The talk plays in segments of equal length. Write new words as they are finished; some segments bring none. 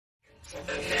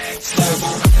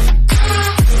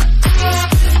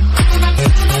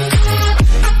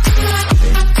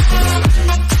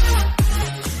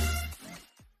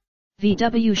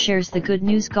VW shares the good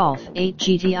news: Golf 8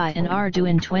 GTI and are due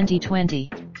in 2020.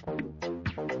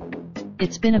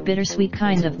 It's been a bittersweet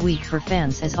kind of week for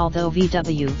fans, as although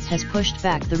VW has pushed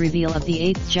back the reveal of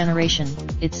the 8th generation,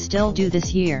 it's still due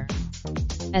this year.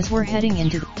 As we're heading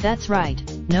into that's right,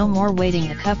 no more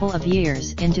waiting a couple of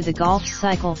years into the Golf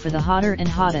cycle for the hotter and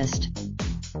hottest.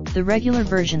 The regular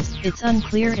versions, it's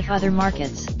unclear if other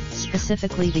markets,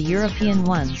 specifically the European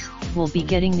ones, will be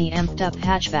getting the amped up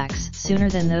hatchbacks sooner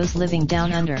than those living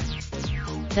down under.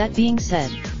 That being said,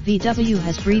 VW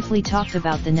has briefly talked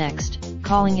about the next,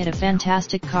 calling it a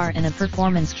fantastic car and a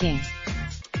performance king.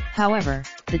 However,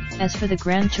 as for the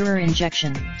Grand Tourer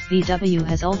injection, VW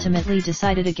has ultimately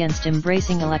decided against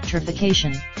embracing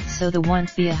electrification, so the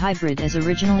won't be a hybrid as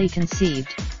originally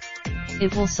conceived.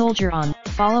 It will soldier on.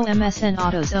 Follow MSN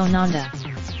Auto's own Nanda.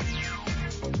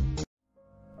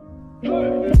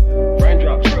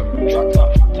 Raindrop, drop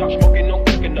top, top smoking, no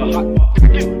cooking the hot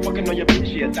pot. You fucking on your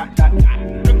bitch, yeah,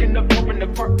 that. Looking up, open the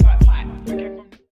park pot.